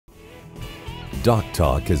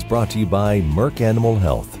DocTalk is brought to you by Merck Animal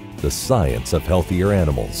Health, the science of healthier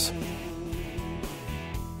animals.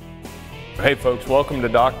 Hey folks, welcome to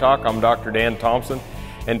DocTalk. I'm Dr. Dan Thomson,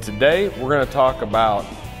 and today we're going to talk about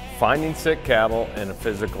finding sick cattle and a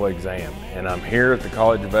physical exam. And I'm here at the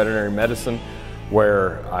College of Veterinary Medicine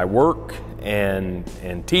where I work and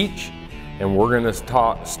teach, and we're going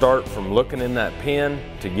to start from looking in that pen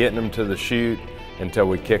to getting them to the chute until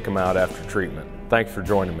we kick them out after treatment. Thanks for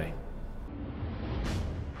joining me.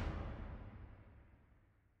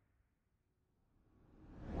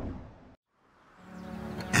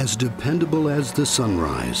 As dependable as the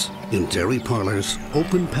sunrise, in dairy parlors,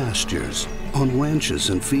 open pastures, on ranches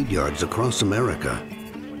and feed yards across America,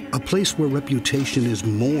 a place where reputation is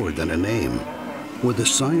more than a name, where the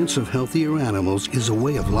science of healthier animals is a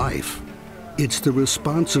way of life. It's the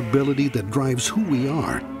responsibility that drives who we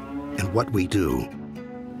are and what we do.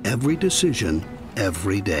 Every decision,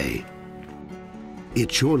 every day.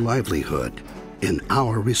 It's your livelihood and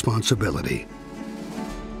our responsibility.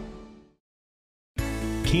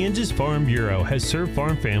 Kansas Farm Bureau has served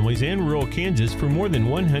farm families and rural Kansas for more than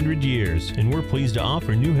 100 years, and we're pleased to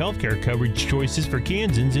offer new healthcare coverage choices for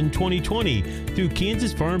Kansans in 2020 through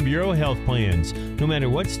Kansas Farm Bureau health plans. No matter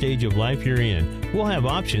what stage of life you're in, we'll have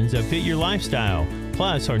options that fit your lifestyle.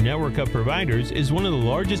 Plus, our network of providers is one of the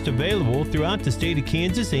largest available throughout the state of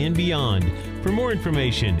Kansas and beyond. For more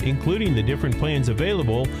information, including the different plans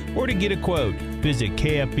available, or to get a quote, visit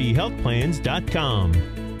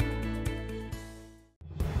kfbhealthplans.com.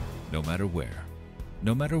 No matter where,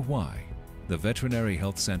 no matter why, the Veterinary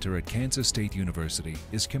Health Center at Kansas State University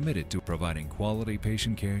is committed to providing quality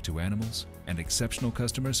patient care to animals and exceptional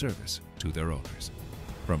customer service to their owners.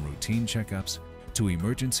 From routine checkups to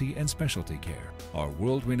emergency and specialty care, our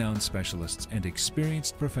world-renowned specialists and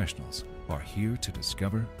experienced professionals are here to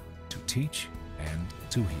discover, to teach, and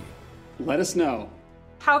to heal. Let us know.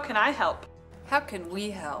 How can I help? How can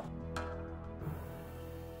we help?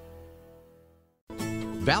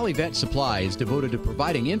 Valley Vet Supply is devoted to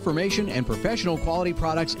providing information and professional quality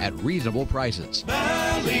products at reasonable prices.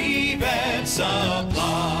 Valley Vet Supply.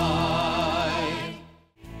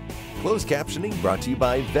 Closed captioning brought to you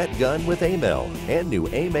by Vet Gun with Amel and new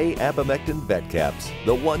AMA Abamectin Vet Caps,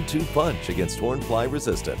 the 1-2 punch against hornfly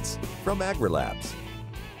resistance from AgriLabs.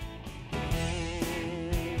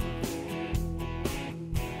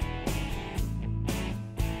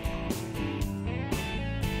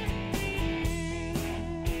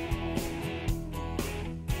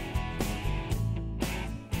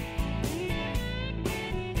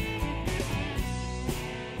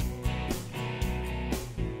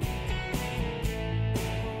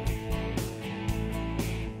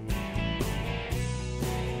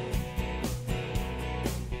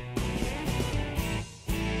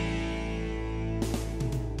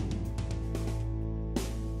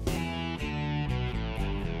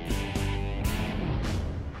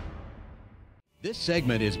 This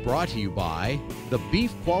segment is brought to you by the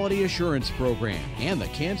Beef Quality Assurance Program and the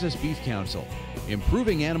Kansas Beef Council,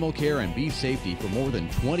 improving animal care and beef safety for more than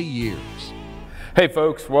 20 years. Hey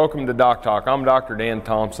folks, welcome to DocTalk. I'm Dr. Dan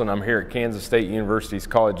Thomson. I'm here at Kansas State University's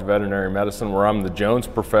College of Veterinary Medicine, where I'm the Jones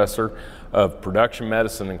Professor of Production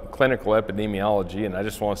Medicine and Clinical Epidemiology, and I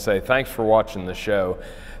just want to say thanks for watching the show.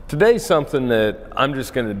 Today's something that I'm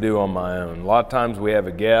just going to do on my own. A lot of times we have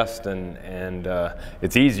a guest and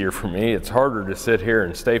it's easier for me. It's harder to sit here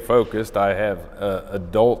and stay focused. I have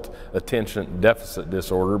adult attention deficit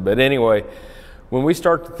disorder. But anyway, when we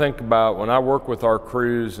start to think about, when I work with our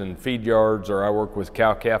crews and feed yards, or I work with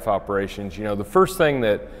cow-calf operations, you know, the first thing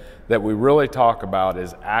that we really talk about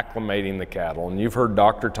is acclimating the cattle. And you've heard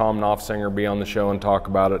Dr. Tom Knopfsinger be on the show and talk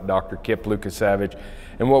about it, Dr. Kip Lucas-Savage.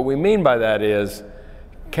 And what we mean by that is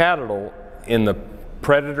cattle in the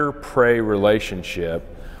predator-prey relationship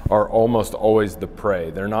are almost always the prey.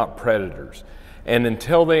 They're not predators. And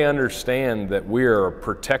until they understand that we are a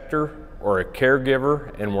protector or a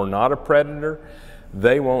caregiver and we're not a predator,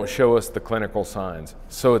 they won't show us the clinical signs.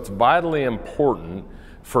 So it's vitally important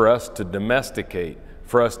for us to domesticate,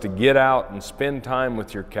 for us to get out and spend time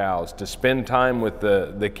with your cows, to spend time with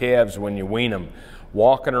the calves when you wean them,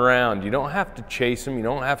 walking around. You don't have to chase them, you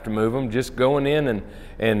don't have to move them. Just going in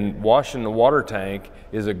and washing the water tank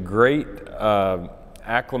is a great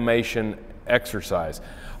acclimation exercise.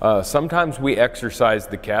 Sometimes we exercise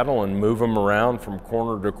the cattle and move them around from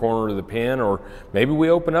corner to corner of the pen, or maybe we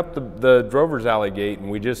open up the drover's alley gate and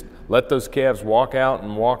we just let those calves walk out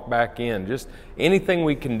and walk back in. Just anything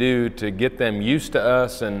we can do to get them used to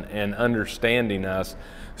us and understanding us,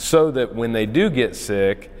 so that when they do get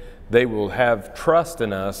sick, they will have trust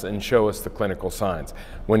in us and show us the clinical signs.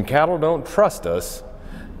 When cattle don't trust us,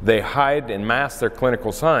 they hide and mask their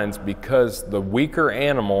clinical signs because the weaker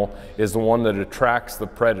animal is the one that attracts the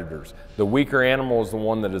predators. The weaker animal is the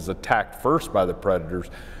one that is attacked first by the predators.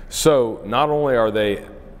 So not only are they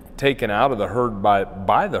taken out of the herd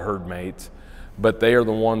by the herd mates, but they are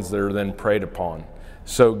the ones that are then preyed upon.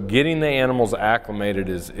 So getting the animals acclimated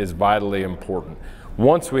is vitally important.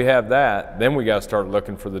 Once we have that, then we got to start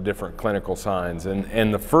looking for the different clinical signs.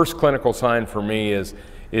 And the first clinical sign for me is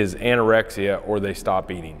anorexia, or they stop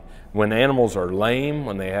eating. When animals are lame,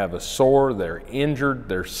 when they have a sore, they're injured,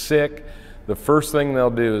 they're sick, the first thing they'll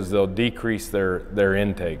do is they'll decrease their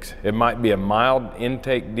intakes. It might be a mild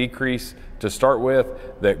intake decrease to start with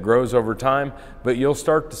that grows over time, but you'll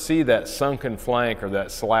start to see that sunken flank or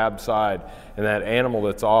that slab side and that animal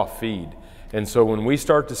that's off feed. And so when we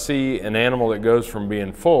start to see an animal that goes from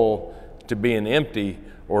being full to being empty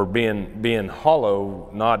or being hollow,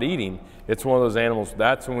 not eating, it's one of those animals,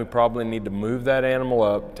 that's when we probably need to move that animal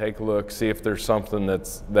up, take a look, see if there's something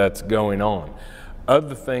that's going on.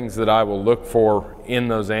 Other things that I will look for in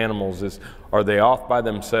those animals is, are they off by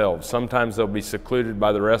themselves? Sometimes they'll be secluded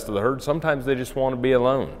by the rest of the herd. Sometimes they just want to be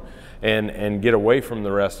alone and get away from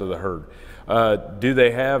the rest of the herd. Are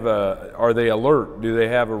they alert? Do they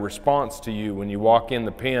have a response to you when you walk in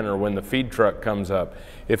the pen or when the feed truck comes up?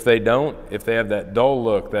 If they don't, if they have that dull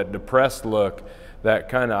look, that depressed look, that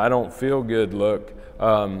kind of I don't feel good look,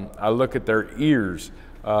 I look at their ears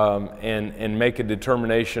and make a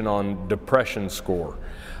determination on depression score.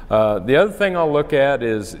 The other thing I'll look at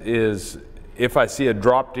is if I see a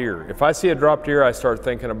dropped ear. If I see a dropped ear, I start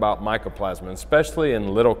thinking about mycoplasma, especially in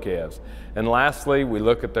little calves. And lastly, we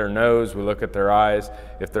look at their nose, we look at their eyes.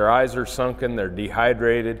 If their eyes are sunken, they're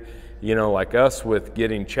dehydrated, you know, like us with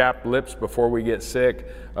getting chapped lips before we get sick,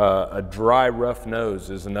 a dry, rough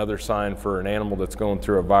nose is another sign for an animal that's going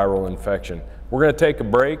through a viral infection. We're going to take a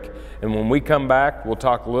break, and when we come back, we'll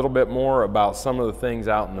talk a little bit more about some of the things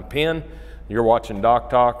out in the pen. You're watching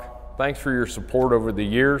DocTalk. Thanks for your support over the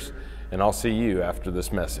years, and I'll see you after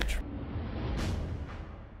this message.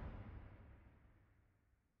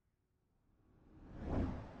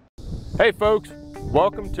 Hey folks,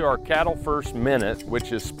 welcome to our Cattle First Minute,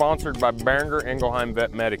 which is sponsored by Boehringer Ingelheim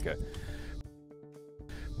Vet Medica.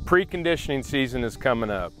 Preconditioning season is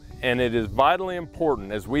coming up, and it is vitally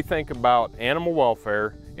important as we think about animal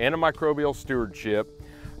welfare, antimicrobial stewardship,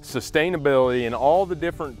 sustainability, and all the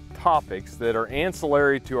different topics that are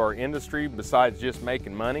ancillary to our industry besides just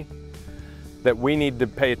making money that we need to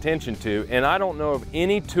pay attention to. And I don't know of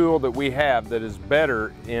any tool that we have that is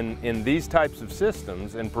better in these types of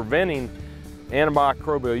systems and preventing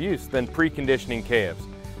antimicrobial use than preconditioning calves.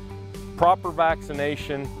 Proper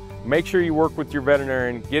vaccination, make sure you work with your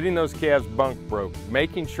veterinarian, getting those calves bunk broke,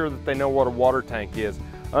 making sure that they know what a water tank is,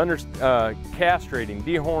 castrating,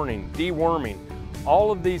 dehorning, deworming.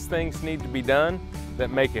 All of these things need to be done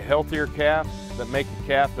that make a healthier calf, that make a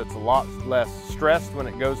calf that's a lot less stressed when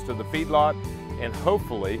it goes to the feedlot, and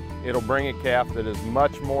hopefully it'll bring a calf that is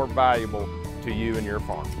much more valuable to you and your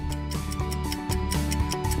farm.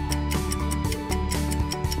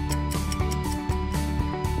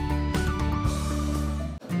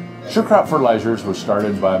 Sure Crop Fertilizers was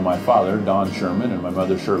started by my father, Don Sherman, and my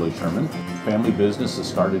mother, Shirley Sherman. Family business that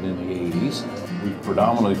started in the 80s. We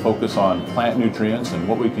predominantly focus on plant nutrients and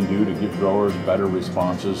what we can do to give growers better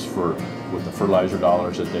responses with the fertilizer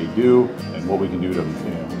dollars that they do, and what we can do to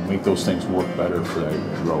make those things work better for the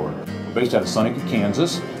grower. We're based out of Seneca,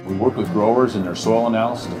 Kansas. We work with growers in their soil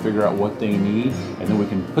analysis to figure out what they need, and then we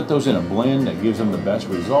can put those in a blend that gives them the best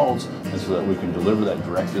results, and so that we can deliver that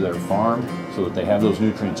direct to their farm so that they have those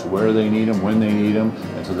nutrients where they need them, when they need them,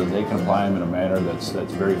 and so that they can apply them in a manner that's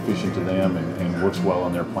very efficient to them and works well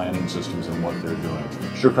in their planting systems and what they're doing.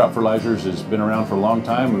 Sure Crop Fertilizers has been around for a long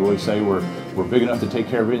time. We always say we're big enough to take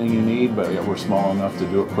care of everything you need, but yet we're small enough to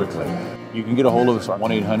do it quickly. You can get a hold of us at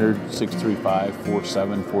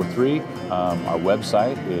 1-800-635-4743. Our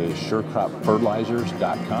website is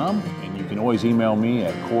surecropfertilizers.com, and you can always email me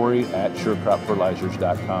at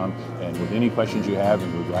Corey@surecropfertilizers.com, and with any questions you have,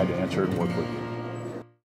 we're glad to answer it and work with you.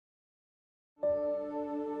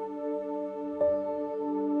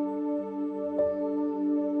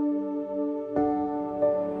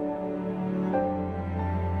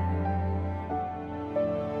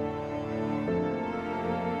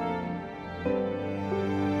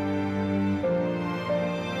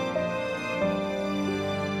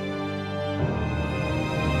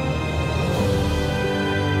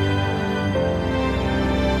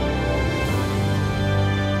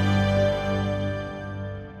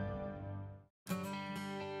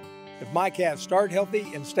 If my calves start healthy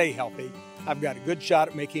and stay healthy, I've got a good shot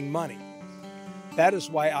at making money. That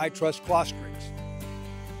is why I trust Clostrix.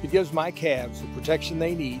 It gives my calves the protection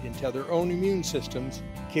they need until their own immune systems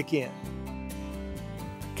kick in.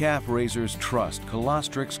 Calf raisers trust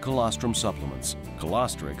Colostrix colostrum supplements.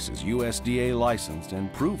 Colostrix is USDA licensed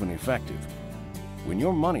and proven effective. When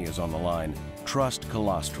your money is on the line, trust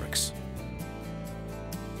Colostrix.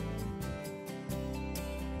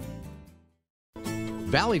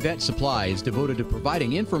 Valley Vet Supply is devoted to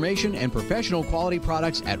providing information and professional quality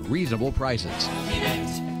products at reasonable prices.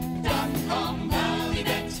 ValleyVet.com,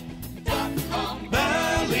 ValleyVet.com,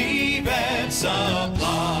 Valley Vet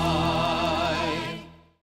Supply.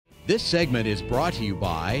 This segment is brought to you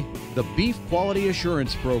by the Beef Quality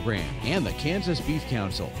Assurance Program and the Kansas Beef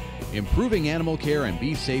Council, improving animal care and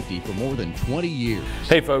beef safety for more than 20 years.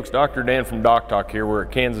 Hey folks, Dr. Dan from DocTalk here. We're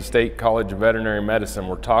at Kansas State College of Veterinary Medicine.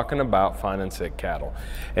 We're talking about finding sick cattle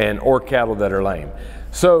or cattle that are lame.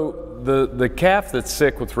 So the calf that's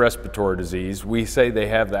sick with respiratory disease, we say they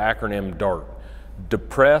have the acronym DART: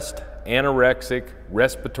 depressed, anorexic,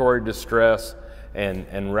 respiratory distress,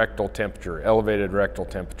 and rectal temperature, elevated rectal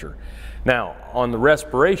temperature. Now, on the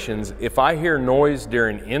respirations, if I hear noise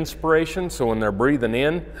during inspiration, so when they're breathing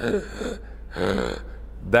in,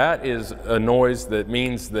 that is a noise that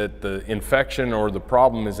means that the infection or the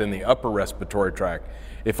problem is in the upper respiratory tract.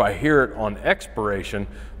 If I hear it on expiration,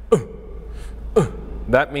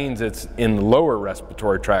 that means it's in the lower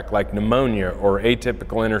respiratory tract, like pneumonia or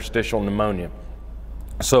atypical interstitial pneumonia.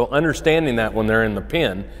 So understanding that when they're in the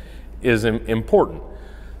pen is important.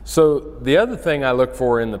 So the other thing I look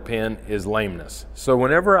for in the pen is lameness. So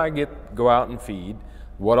whenever I go out and feed,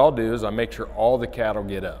 what I'll do is I make sure all the cattle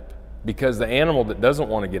get up, because the animal that doesn't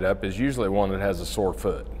want to get up is usually one that has a sore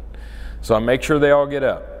foot. So I make sure they all get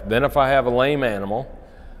up. Then if I have a lame animal,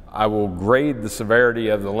 I will grade the severity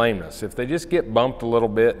of the lameness. If they just get bumped a little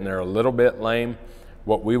bit and they're a little bit lame,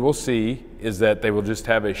 what we will see is that they will just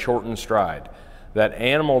have a shortened stride. That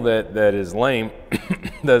animal that is lame,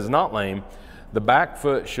 that is not lame, the back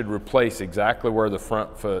foot should replace exactly where the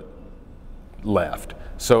front foot left.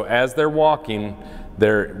 So as they're walking,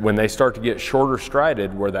 when they start to get shorter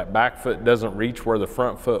strided, where that back foot doesn't reach where the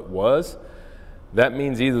front foot was, that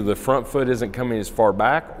means either the front foot isn't coming as far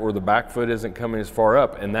back or the back foot isn't coming as far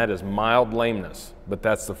up, and that is mild lameness. But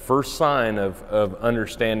that's the first sign of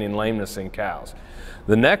understanding lameness in cows.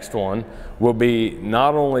 The next one will be,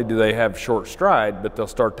 not only do they have short stride, but they'll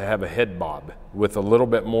start to have a head bob with a little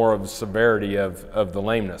bit more of severity of the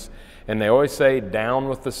lameness. And they always say down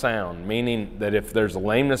with the sound, meaning that if there's a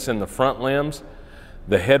lameness in the front limbs,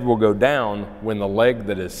 the head will go down when the leg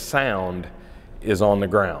that is sound is on the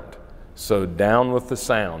ground. So down with the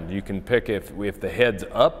sound. You can pick if the head's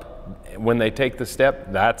up when they take the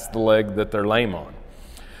step, that's the leg that they're lame on.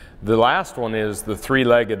 The last one is the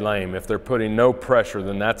three-legged lame. If they're putting no pressure,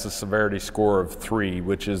 then that's a severity score of 3,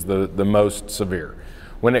 which is the most severe.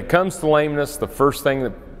 When it comes to lameness, the first thing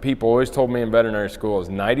that people always told me in veterinary school is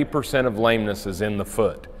 90% of lameness is in the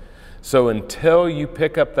foot. So until you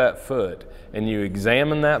pick up that foot and you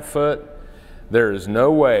examine that foot, there is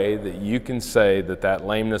no way that you can say that that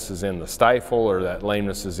lameness is in the stifle or that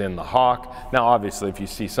lameness is in the hock. Now obviously if you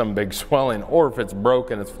see some big swelling or if it's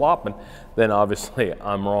broken, it's flopping, then obviously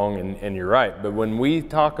I'm wrong and you're right. But when we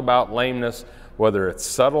talk about lameness, whether it's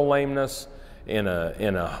subtle lameness in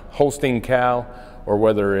a Holstein cow or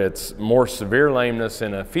whether it's more severe lameness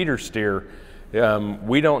in a feeder steer,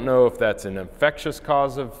 we don't know if that's an infectious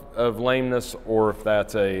cause of lameness or if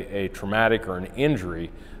that's a traumatic or an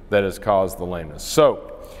injury that has caused the lameness.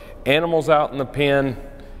 So animals out in the pen,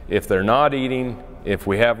 if they're not eating, if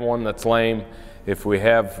we have one that's lame, if we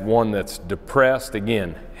have one that's depressed,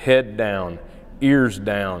 again, head down, ears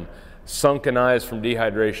down, sunken eyes from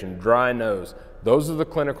dehydration, dry nose, those are the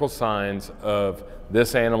clinical signs of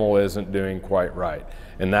this animal isn't doing quite right.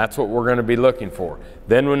 And that's what we're going to be looking for.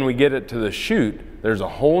 Then when we get it to the chute, there's a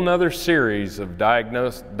whole nother series of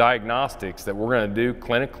diagnostics that we're going to do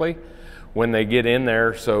clinically when they get in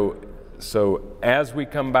there. So as we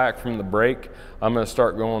come back from the break, I'm going to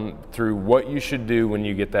start going through what you should do when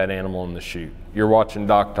you get that animal in the chute. You're watching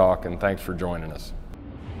Doc Talk, and thanks for joining us.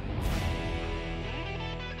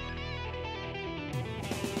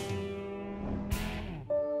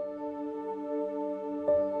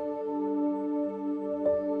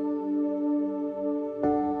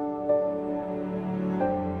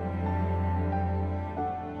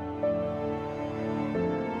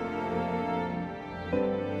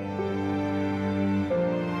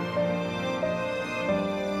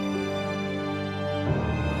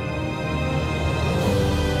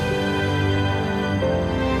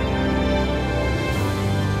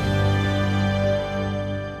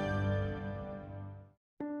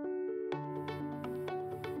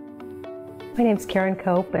 My name's Karen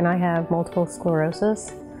Cope and I have multiple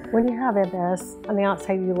sclerosis. When you have MS, on the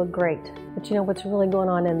outside you look great, but you know what's really going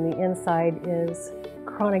on in the inside is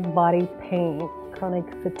chronic body pain, chronic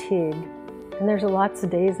fatigue. And there's lots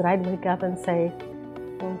of days that I'd wake up and say,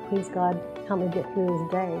 oh, please God, help me get through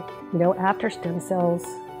this day. You know, after stem cells,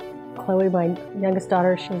 Chloe, my youngest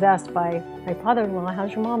daughter, she was asked by my father-in-law,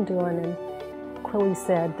 how's your mom doing? And Chloe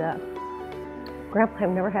said, Grandpa,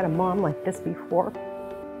 I've never had a mom like this before,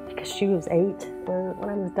 because she was 8 when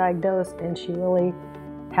I was diagnosed, and she really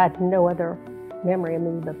had no other memory of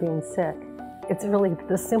me but being sick. It's really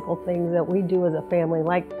the simple things that we do as a family,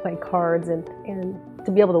 like play cards, and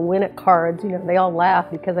to be able to win at cards. You know, they all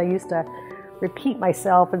laugh because I used to repeat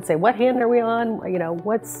myself and say, what hand are we on? You know,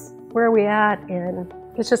 where are we at? And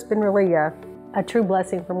it's just been really a true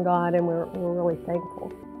blessing from God, and we're really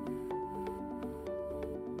thankful.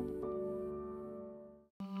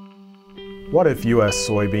 What if U.S.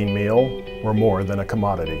 soybean meal were more than a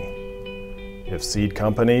commodity? If seed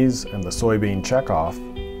companies and the soybean checkoff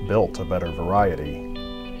built a better variety?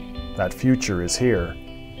 That future is here.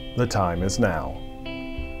 The time is now.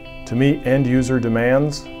 To meet end-user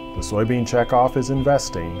demands, the soybean checkoff is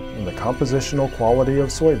investing in the compositional quality of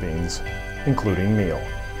soybeans, including meal.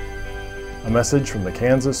 A message from the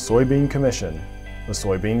Kansas Soybean Commission, the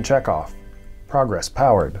Soybean Checkoff. Progress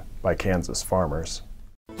powered by Kansas farmers.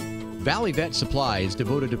 Valley Vet Supply is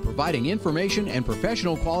devoted to providing information and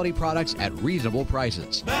professional quality products at reasonable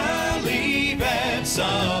prices. Valley Vet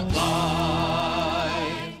Supply.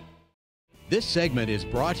 This segment is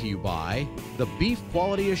brought to you by the Beef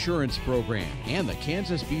Quality Assurance Program and the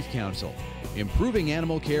Kansas Beef Council, improving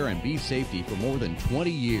animal care and beef safety for more than 20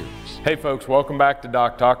 years. Hey folks, welcome back to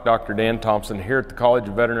DocTalk. Dr. Dan Thomson here at the College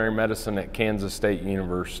of Veterinary Medicine at Kansas State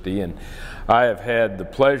University, and I have had the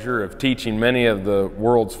pleasure of teaching many of the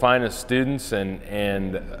world's finest students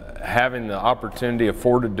and having the opportunity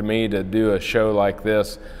afforded to me to do a show like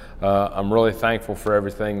this. I'm really thankful for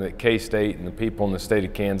everything that K-State and the people in the state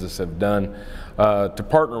of Kansas have done to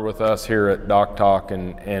partner with us here at DocTalk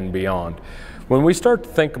and beyond. When we start to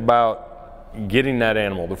think about getting that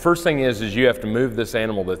animal, the first thing is you have to move this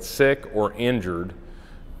animal that's sick or injured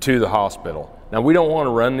to the hospital. Now, we don't want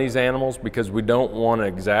to run these animals because we don't want to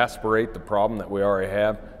exasperate the problem that we already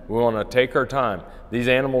have. We want to take our time. These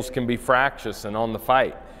animals can be fractious and on the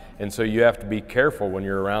fight, and so you have to be careful when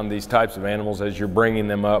you're around these types of animals as you're bringing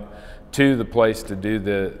them up to the place to do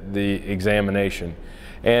the examination.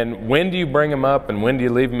 And when do you bring them up and when do you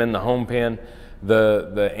leave them in the home pen?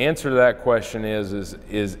 The answer to that question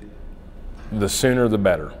is the sooner the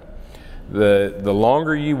better. The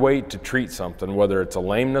longer you wait to treat something, whether it's a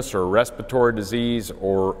lameness or a respiratory disease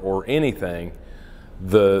or anything,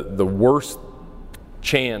 the worse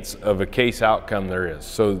chance of a case outcome there is.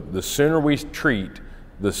 So the sooner we treat,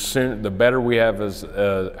 the better we have as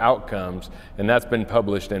outcomes, and that's been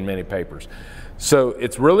published in many papers. So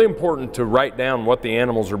it's really important to write down what the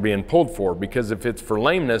animals are being pulled for, because if it's for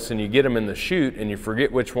lameness and you get them in the chute and you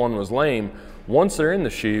forget which one was lame, once they're in the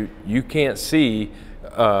chute, you can't see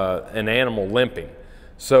an animal limping.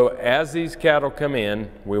 So as these cattle come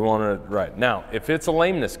in, we want to, right. Now, if it's a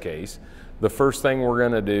lameness case, the first thing we're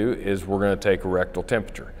going to do is we're going to take a rectal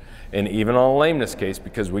temperature. And even on a lameness case,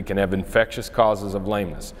 because we can have infectious causes of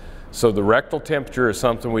lameness. So the rectal temperature is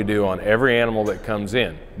something we do on every animal that comes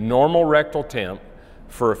in. Normal rectal temp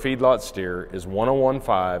for a feedlot steer is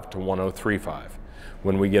 1015 to 1035.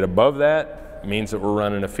 When we get above that, it means that we're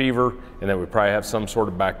running a fever and that we probably have some sort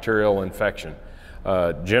of bacterial infection.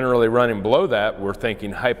 Generally running below that, we're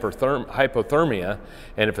thinking hypothermia,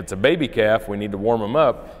 and if it's a baby calf, we need to warm them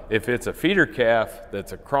up. If it's a feeder calf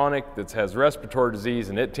that's a chronic, that has respiratory disease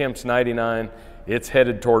and it temps 99, it's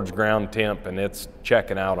headed towards ground temp and it's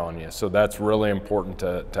checking out on you. So that's really important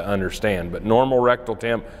to understand. But normal rectal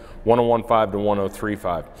temp, 1015 to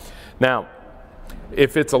 1035. Now,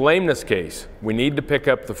 if it's a lameness case, we need to pick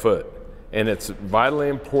up the foot. And it's vitally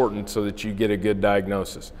important so that you get a good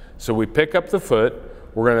diagnosis. So we pick up the foot,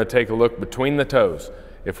 we're going to take a look between the toes.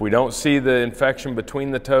 If we don't see the infection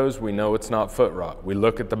between the toes, we know it's not foot rot. We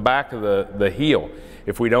look at the back of the heel.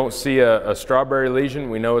 If we don't see a strawberry lesion,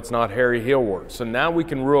 we know it's not hairy heel wart. So now we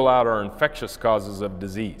can rule out our infectious causes of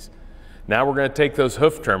disease. Now we're going to take those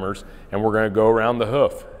hoof tremors and we're going to go around the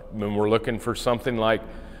hoof. And we're looking for something like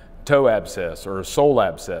toe abscess or a sole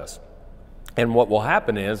abscess. And what will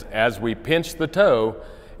happen is, as we pinch the toe,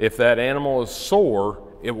 if that animal is sore,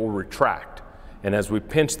 it will retract. And as we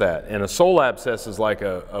pinch that, and a sole abscess is like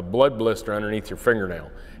a blood blister underneath your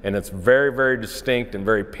fingernail, and it's very, very distinct and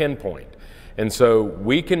very pinpoint. And so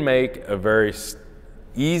we can make a very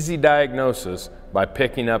easy diagnosis by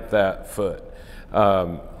picking up that foot.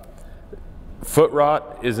 Foot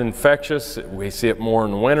rot is infectious. We see it more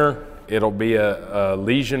in the winter. It'll be a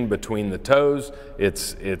lesion between the toes.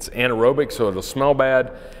 It's anaerobic, so it'll smell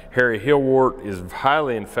bad. Hairy heel wart is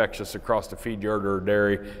highly infectious across the feed yard or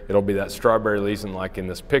dairy. It'll be that strawberry lesion like in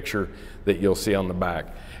this picture that you'll see on the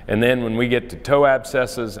back. And then when we get to toe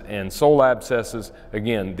abscesses and sole abscesses,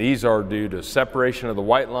 again, these are due to separation of the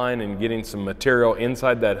white line and getting some material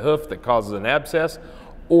inside that hoof that causes an abscess,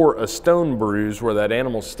 or a stone bruise where that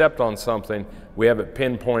animal stepped on something. We have it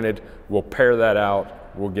pinpointed. We'll pare that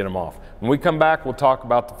out. We'll get them off. When we come back, we'll talk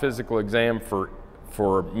about the physical exam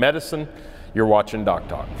for medicine. You're watching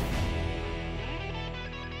DocTalk.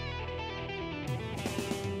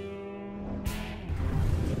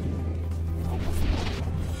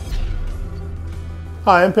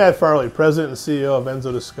 Hi, I'm Pat Farley, President and CEO of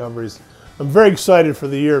Enzo Discoveries. I'm very excited for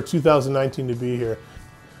the year of 2019 to be here.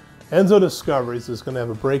 Enzo Discoveries is going to have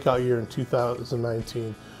a breakout year in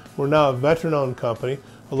 2019. We're now a veteran-owned company.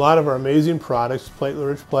 A lot of our amazing products,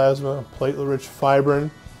 platelet-rich plasma, platelet-rich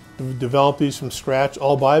fibrin, we've developed these from scratch,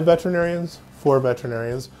 all by veterinarians, for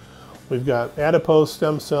veterinarians. We've got adipose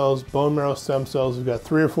stem cells, bone marrow stem cells. We've got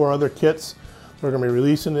 3 or 4 other kits we're going to be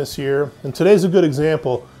releasing this year. And today's a good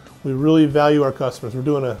example. We really value our customers. We're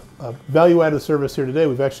doing a value-added service here today.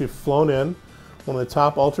 We've actually flown in one of the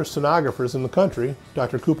top ultrasonographers in the country,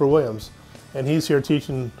 Dr. Cooper Williams, and he's here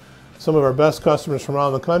teaching some of our best customers from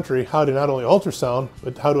around the country how to not only ultrasound,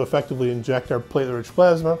 but how to effectively inject our platelet-rich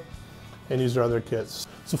plasma and use our other kits.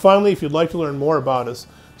 So finally, if you'd like to learn more about us,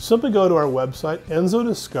 simply go to our website, Enzo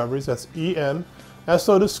Discoveries, that's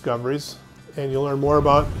E-N-S-O Discoveries, and you'll learn more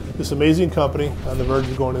about this amazing company on the verge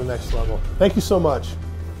of going to the next level. Thank you so much.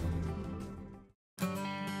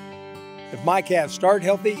 If my calves start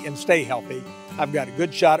healthy and stay healthy, I've got a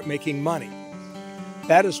good shot at making money.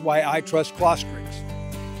 That is why I trust Colostrix.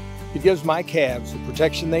 It gives my calves the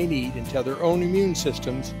protection they need until their own immune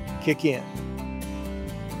systems kick in.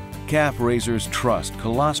 Calf raisers trust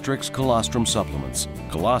Colostrix colostrum supplements.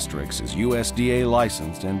 Colostrix is USDA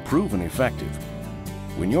licensed and proven effective.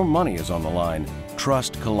 When your money is on the line,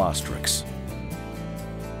 trust Colostrix.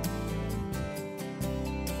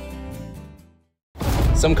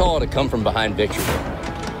 Some call it a come-from-behind victory,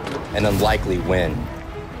 an unlikely win,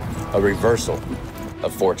 a reversal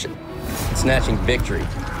of fortune, snatching victory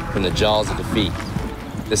from the jaws of defeat.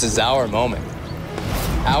 This is our moment,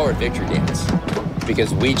 our victory dance,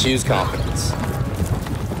 because we choose confidence.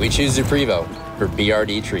 We choose Zuprevo for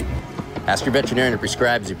BRD treatment. Ask your veterinarian to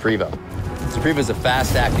prescribe Zuprevo. Zuprevo is a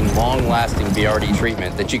fast-acting, long-lasting BRD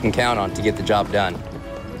treatment that you can count on to get the job done.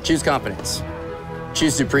 Choose confidence.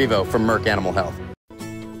 Choose Zuprevo from Merck Animal Health.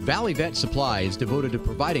 Valley Vet Supply is devoted to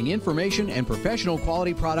providing information and professional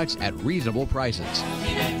quality products at reasonable prices.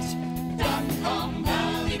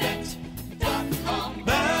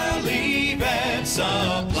 Valley Vet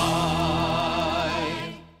Supply.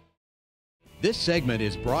 This segment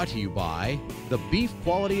is brought to you by the Beef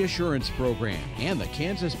Quality Assurance Program and the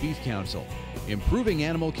Kansas Beef Council, improving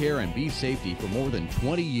animal care and beef safety for more than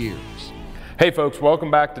 20 years. Hey folks,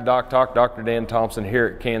 welcome back to DocTalk. Dr. Dan Thomson here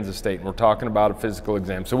at Kansas State, and we're talking about a physical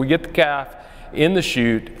exam. So we get the calf in the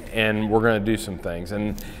chute and we're going to do some things.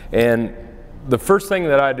 And the first thing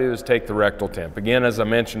that I do is take the rectal temp. Again, as I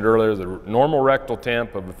mentioned earlier, the normal rectal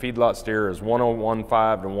temp of a feedlot steer is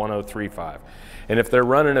 1015 to 1035. And if they're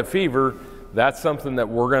running a fever, that's something that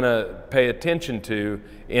we're going to pay attention to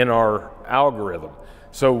in our algorithm.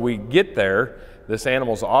 So we get there. This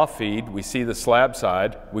animal's off feed, we see the slab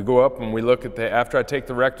side, we go up and we look at after I take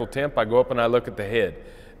the rectal temp, I go up and I look at the head.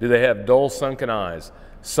 Do they have dull sunken eyes?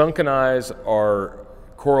 Sunken eyes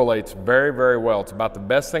correlates very, very well. It's about the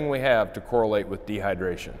best thing we have to correlate with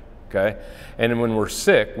dehydration, okay? And when we're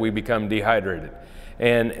sick, we become dehydrated.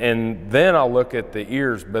 And then I'll look at the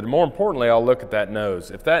ears, but more importantly, I'll look at that nose.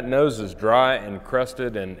 If that nose is dry and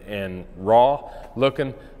crusted and raw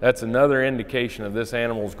looking, that's another indication of this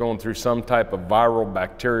animal's going through some type of viral,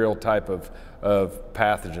 bacterial type of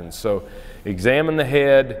pathogens. So examine the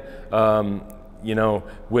head. You know,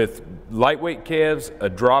 with lightweight calves, a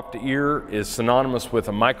dropped ear is synonymous with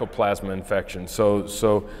a mycoplasma infection.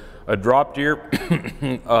 So a dropped ear,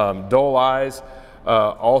 dull eyes,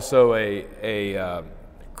 also a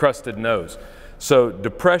crusted nose. So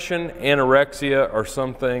depression, anorexia are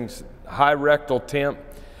some things, high rectal temp.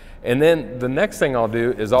 And then the next thing I'll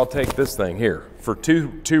do is I'll take this thing here for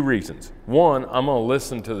two reasons. One, I'm going to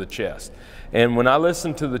listen to the chest. And when I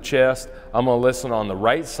listen to the chest, I'm going to listen on the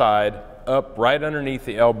right side, up right underneath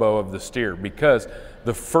the elbow of the steer, because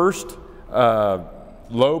the first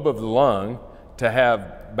lobe of the lung to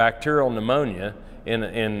have bacterial pneumonia in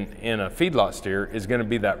a feedlot steer is going to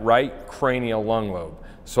be that right cranial lung lobe.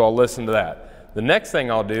 So I'll listen to that. The next thing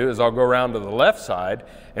I'll do is I'll go around to the left side,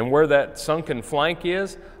 and where that sunken flank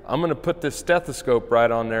is, I'm going to put this stethoscope right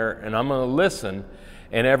on there, and I'm going to listen,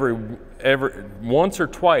 and every once or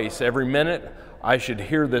twice every minute I should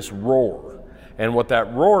hear this roar. And what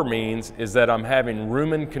that roar means is that I'm having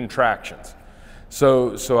rumen contractions.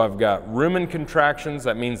 So I've got rumen contractions,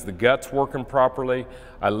 that means the gut's working properly.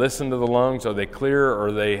 I listen to the lungs, are they clear,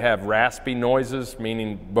 or they have raspy noises,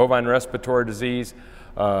 meaning bovine respiratory disease.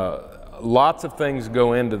 Lots of things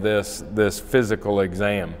go into this physical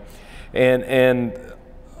exam. And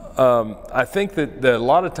I think that a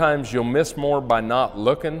lot of times you'll miss more by not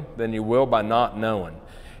looking than you will by not knowing.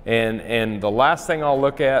 And the last thing I'll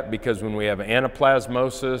look at, because when we have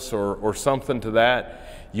anaplasmosis or something to that,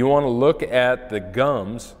 you want to look at the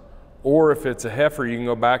gums, or if it's a heifer, you can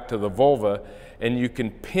go back to the vulva, and you can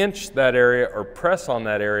pinch that area or press on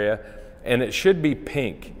that area, and it should be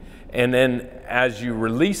pink. And then as you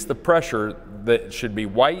release the pressure, that should be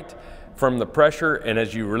white from the pressure, and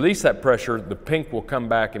as you release that pressure, the pink will come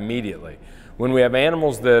back immediately. When we have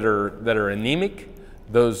animals that are anemic,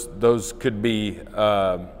 those could be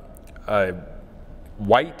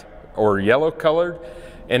white or yellow colored.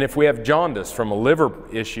 And if we have jaundice from a liver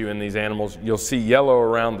issue in these animals, you'll see yellow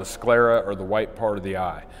around the sclera or the white part of the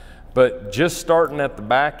eye. But just starting at the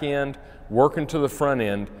back end, working to the front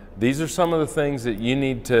end, these are some of the things that you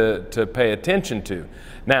need to pay attention to.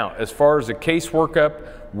 Now, as far as a case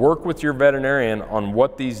workup, work with your veterinarian on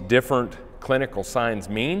what these different clinical signs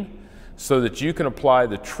mean so that you can apply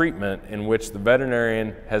the treatment in which the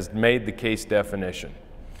veterinarian has made the case definition.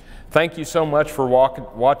 Thank you so much for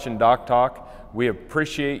watching DocTalk. We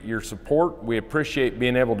appreciate your support. We appreciate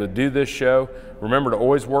being able to do this show. Remember to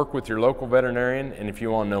always work with your local veterinarian, and if you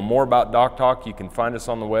want to know more about DocTalk, you can find us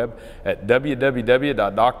on the web at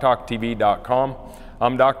www.doctalktv.com.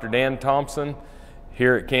 I'm Dr. Dan Thomson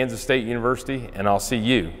here at Kansas State University, and I'll see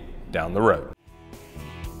you down the road.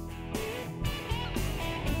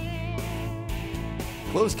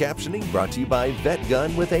 Closed captioning brought to you by Vet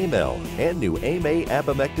Gun with Amel and new AMA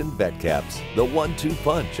Abamectin Vet Caps, the 1-2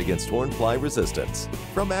 punch against hornfly resistance,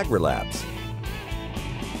 from AgriLabs.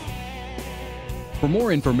 For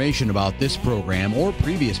more information about this program or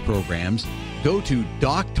previous programs, go to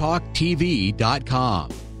DocTalkTV.com.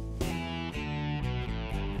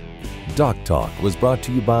 DocTalk was brought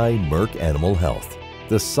to you by Merck Animal Health,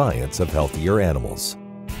 the science of healthier animals.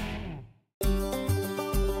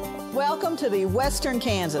 Welcome to the Western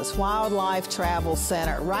Kansas Wildlife Travel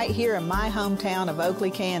Center, right here in my hometown of Oakley,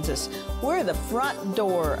 Kansas. We're the front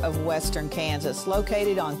door of Western Kansas,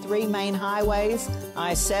 located on 3 main highways,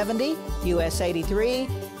 I-70, US 83,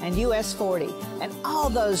 and US 40. And all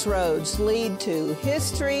those roads lead to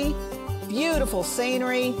history, beautiful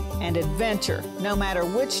scenery, and adventure, no matter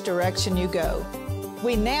which direction you go.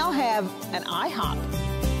 We now have an IHOP.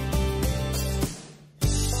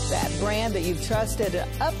 That brand that you've trusted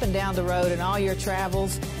up and down the road in all your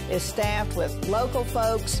travels is staffed with local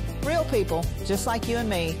folks, real people, just like you and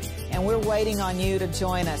me, and we're waiting on you to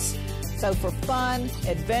join us. So for fun,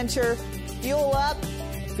 adventure, fuel up,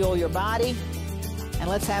 fuel your body, and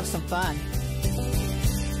let's have some fun.